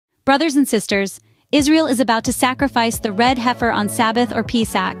Brothers and sisters, Israel is about to sacrifice the red heifer on Sabbath or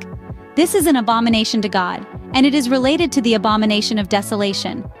Pesach. This is an abomination to God, and it is related to the abomination of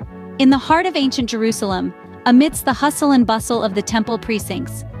desolation. In the heart of ancient Jerusalem, amidst the hustle and bustle of the temple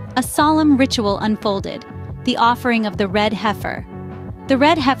precincts, a solemn ritual unfolded, the offering of the red heifer. The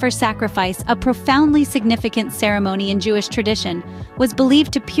red heifer sacrifice, a profoundly significant ceremony in Jewish tradition, was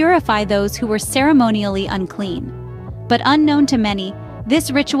believed to purify those who were ceremonially unclean. But unknown to many,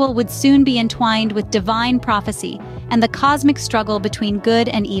 this ritual would soon be entwined with divine prophecy and the cosmic struggle between good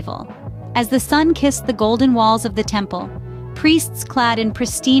and evil. As the sun kissed the golden walls of the temple, priests clad in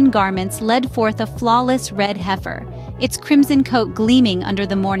pristine garments led forth a flawless red heifer, its crimson coat gleaming under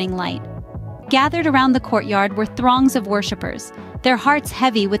the morning light. Gathered around the courtyard were throngs of worshippers, their hearts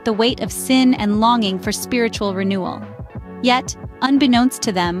heavy with the weight of sin and longing for spiritual renewal. Yet, unbeknownst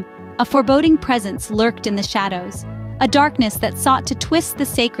to them, a foreboding presence lurked in the shadows, a darkness that sought to twist the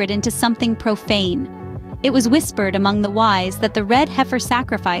sacred into something profane. It was whispered among the wise that the red heifer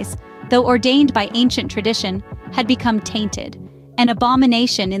sacrifice, though ordained by ancient tradition, had become tainted, an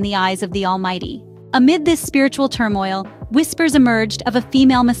abomination in the eyes of the Almighty. Amid this spiritual turmoil, whispers emerged of a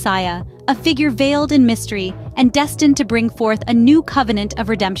female Messiah, a figure veiled in mystery and destined to bring forth a new covenant of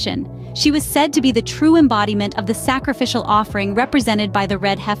redemption. She was said to be the true embodiment of the sacrificial offering represented by the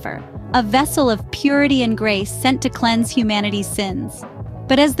red heifer, a vessel of purity and grace sent to cleanse humanity's sins.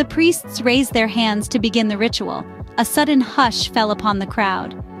 But as the priests raised their hands to begin the ritual, a sudden hush fell upon the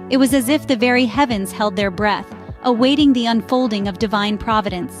crowd. It was as if the very heavens held their breath, awaiting the unfolding of divine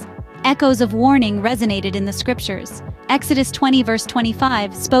providence. Echoes of warning resonated in the scriptures. Exodus 20 verse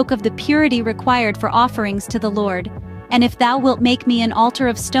 25 spoke of the purity required for offerings to the Lord. And if thou wilt make me an altar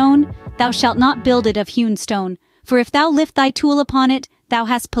of stone, thou shalt not build it of hewn stone, for if thou lift thy tool upon it, thou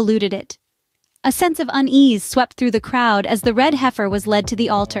hast polluted it. A sense of unease swept through the crowd as the red heifer was led to the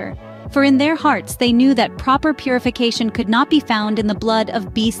altar, for in their hearts they knew that proper purification could not be found in the blood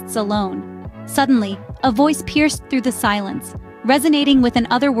of beasts alone. Suddenly, a voice pierced through the silence, resonating with an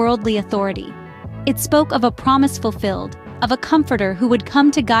otherworldly authority. It spoke of a promise fulfilled, of a comforter who would come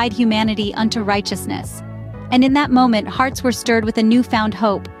to guide humanity unto righteousness. And in that moment, hearts were stirred with a newfound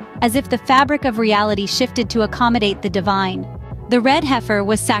hope, as if the fabric of reality shifted to accommodate the divine. The red heifer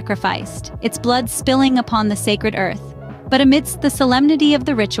was sacrificed, its blood spilling upon the sacred earth. But amidst the solemnity of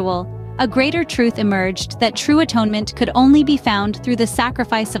the ritual, a greater truth emerged, that true atonement could only be found through the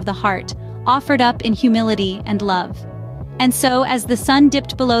sacrifice of the heart, offered up in humility and love. And so, as the sun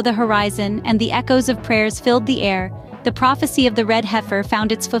dipped below the horizon and the echoes of prayers filled the air, the prophecy of the red heifer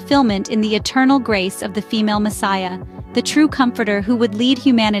found its fulfillment in the eternal grace of the female Messiah, the true comforter who would lead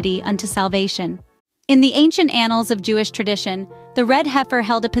humanity unto salvation. In the ancient annals of Jewish tradition, the red heifer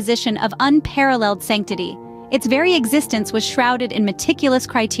held a position of unparalleled sanctity. Its very existence was shrouded in meticulous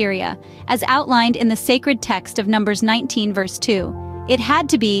criteria, as outlined in the sacred text of Numbers 19 verse 2. It had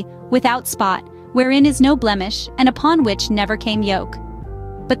to be without spot, wherein is no blemish, and upon which never came yoke.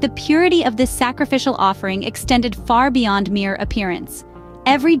 But the purity of this sacrificial offering extended far beyond mere appearance.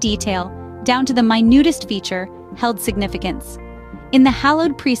 Every detail, down to the minutest feature, held significance. In the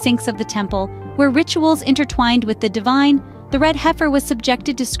hallowed precincts of the temple, where rituals intertwined with the divine, the red heifer was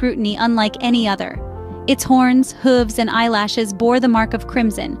subjected to scrutiny unlike any other. Its horns, hooves, and eyelashes bore the mark of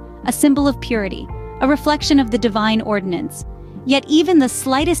crimson, a symbol of purity, a reflection of the divine ordinance. Yet even the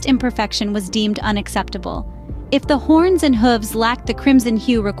slightest imperfection was deemed unacceptable. If the horns and hooves lacked the crimson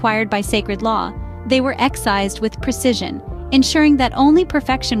hue required by sacred law, they were excised with precision, ensuring that only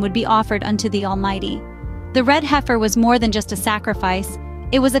perfection would be offered unto the Almighty. The red heifer was more than just a sacrifice.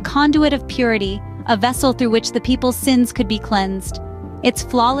 It was a conduit of purity, a vessel through which the people's sins could be cleansed. Its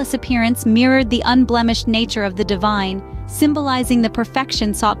flawless appearance mirrored the unblemished nature of the divine, symbolizing the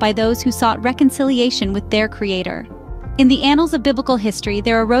perfection sought by those who sought reconciliation with their Creator. In the annals of biblical history,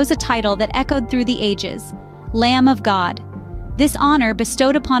 there arose a title that echoed through the ages: Lamb of God. This honor,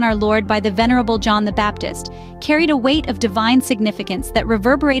 bestowed upon our Lord by the venerable John the Baptist, carried a weight of divine significance that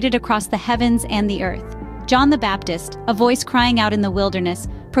reverberated across the heavens and the earth. John the Baptist, a voice crying out in the wilderness,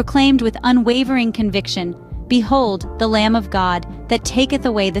 proclaimed with unwavering conviction, "Behold, the Lamb of God, that taketh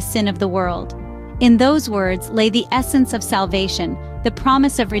away the sin of the world." In those words lay the essence of salvation, the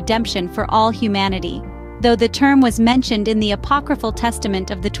promise of redemption for all humanity. Though the term was mentioned in the apocryphal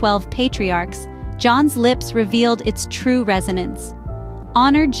testament of the 12 patriarchs, John's lips revealed its true resonance.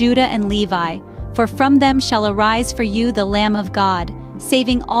 "Honor Judah and Levi, for from them shall arise for you the Lamb of God,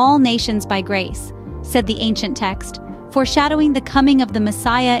 saving all nations by grace," said the ancient text, foreshadowing the coming of the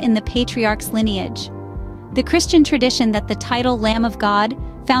Messiah in the patriarch's lineage. The Christian tradition that the title Lamb of God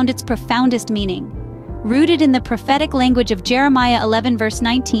found its profoundest meaning. Rooted in the prophetic language of Jeremiah 11 verse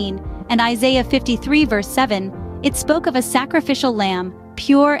 19 and Isaiah 53 verse 7, it spoke of a sacrificial lamb,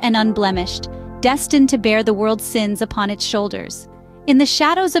 pure and unblemished, destined to bear the world's sins upon its shoulders. In the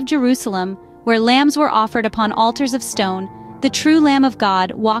shadows of Jerusalem, where lambs were offered upon altars of stone, the true Lamb of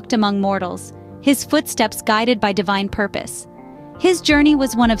God walked among mortals, his footsteps guided by divine purpose. His journey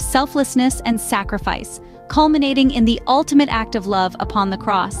was one of selflessness and sacrifice, culminating in the ultimate act of love upon the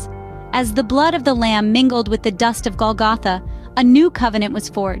cross. As the blood of the Lamb mingled with the dust of Golgotha, a new covenant was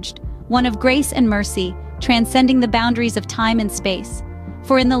forged, one of grace and mercy, transcending the boundaries of time and space.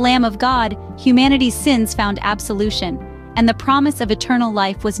 For in the Lamb of God, humanity's sins found absolution, and the promise of eternal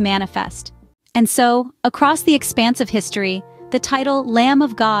life was manifest. And so, across the expanse of history, the title Lamb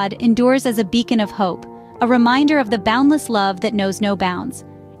of God endures as a beacon of hope, a reminder of the boundless love that knows no bounds.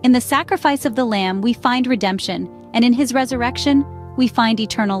 In the sacrifice of the Lamb we find redemption, and in his resurrection, we find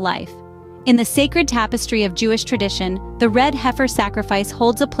eternal life. In the sacred tapestry of Jewish tradition, the red heifer sacrifice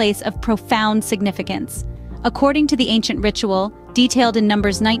holds a place of profound significance. According to the ancient ritual, detailed in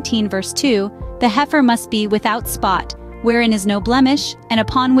Numbers 19 verse 2, the heifer must be without spot, wherein is no blemish, and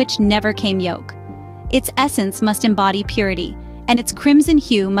upon which never came yoke. Its essence must embody purity, and its crimson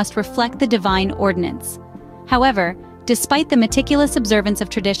hue must reflect the divine ordinance. However, despite the meticulous observance of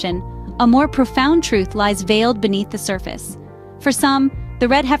tradition, a more profound truth lies veiled beneath the surface. For some, the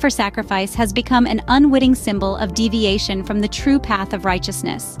red heifer sacrifice has become an unwitting symbol of deviation from the true path of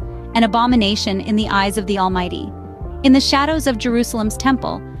righteousness, an abomination in the eyes of the Almighty. In the shadows of Jerusalem's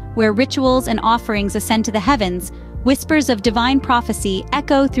temple, where rituals and offerings ascend to the heavens, whispers of divine prophecy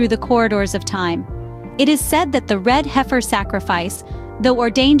echo through the corridors of time. It is said that the red heifer sacrifice, though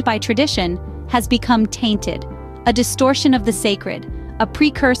ordained by tradition, has become tainted, a distortion of the sacred, a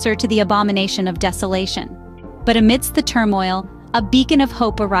precursor to the abomination of desolation. But amidst the turmoil, a beacon of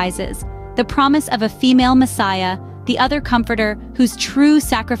hope arises, the promise of a female Messiah, the other comforter whose true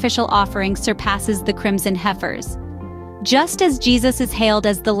sacrificial offering surpasses the crimson heifers. Just as Jesus is hailed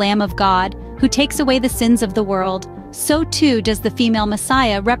as the Lamb of God, who takes away the sins of the world, so too does the female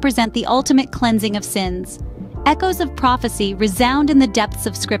Messiah represent the ultimate cleansing of sins. Echoes of prophecy resound in the depths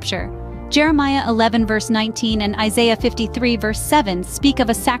of Scripture. Jeremiah 11 verse 19 and Isaiah 53 verse 7 speak of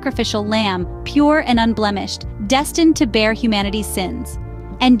a sacrificial lamb, pure and unblemished, destined to bear humanity's sins.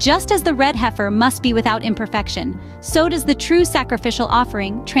 And just as the red heifer must be without imperfection, so does the true sacrificial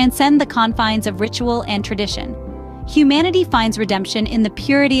offering transcend the confines of ritual and tradition. Humanity finds redemption in the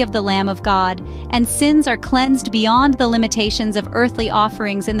purity of the Lamb of God, and sins are cleansed beyond the limitations of earthly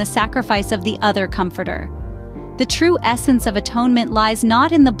offerings in the sacrifice of the other Comforter. The true essence of atonement lies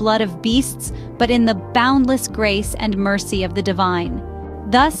not in the blood of beasts, but in the boundless grace and mercy of the divine.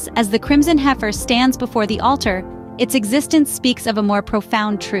 Thus, as the crimson heifer stands before the altar, its existence speaks of a more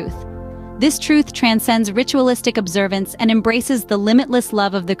profound truth. This truth transcends ritualistic observance and embraces the limitless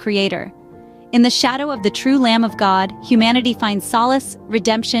love of the Creator. In the shadow of the true Lamb of God, humanity finds solace,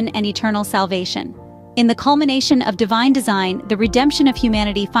 redemption, and eternal salvation. In the culmination of divine design, the redemption of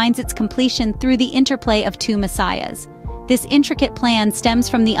humanity finds its completion through the interplay of two messiahs. This intricate plan stems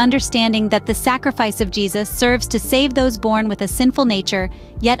from the understanding that the sacrifice of Jesus serves to save those born with a sinful nature,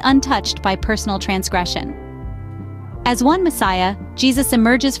 yet untouched by personal transgression. As one Messiah, Jesus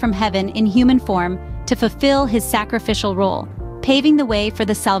emerges from heaven in human form to fulfill his sacrificial role, paving the way for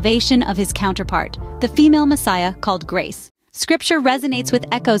the salvation of his counterpart, the female Messiah called Grace. Scripture resonates with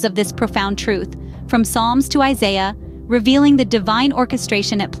echoes of this profound truth, from Psalms to Isaiah, revealing the divine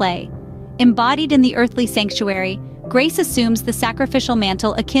orchestration at play. Embodied in the earthly sanctuary, Grace assumes the sacrificial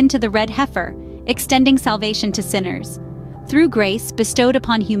mantle akin to the red heifer, extending salvation to sinners. Through grace bestowed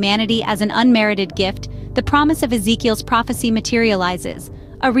upon humanity as an unmerited gift, the promise of Ezekiel's prophecy materializes,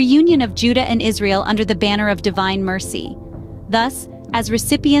 a reunion of Judah and Israel under the banner of divine mercy. Thus, as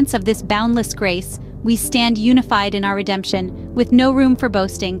recipients of this boundless grace, we stand unified in our redemption, with no room for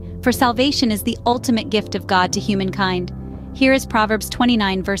boasting, for salvation is the ultimate gift of God to humankind. Here is Proverbs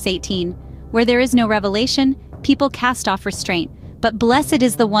 29 verse 18, where there is no revelation, people cast off restraint, but blessed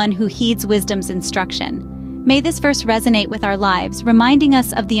is the one who heeds wisdom's instruction. May this verse resonate with our lives, reminding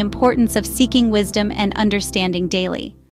us of the importance of seeking wisdom and understanding daily.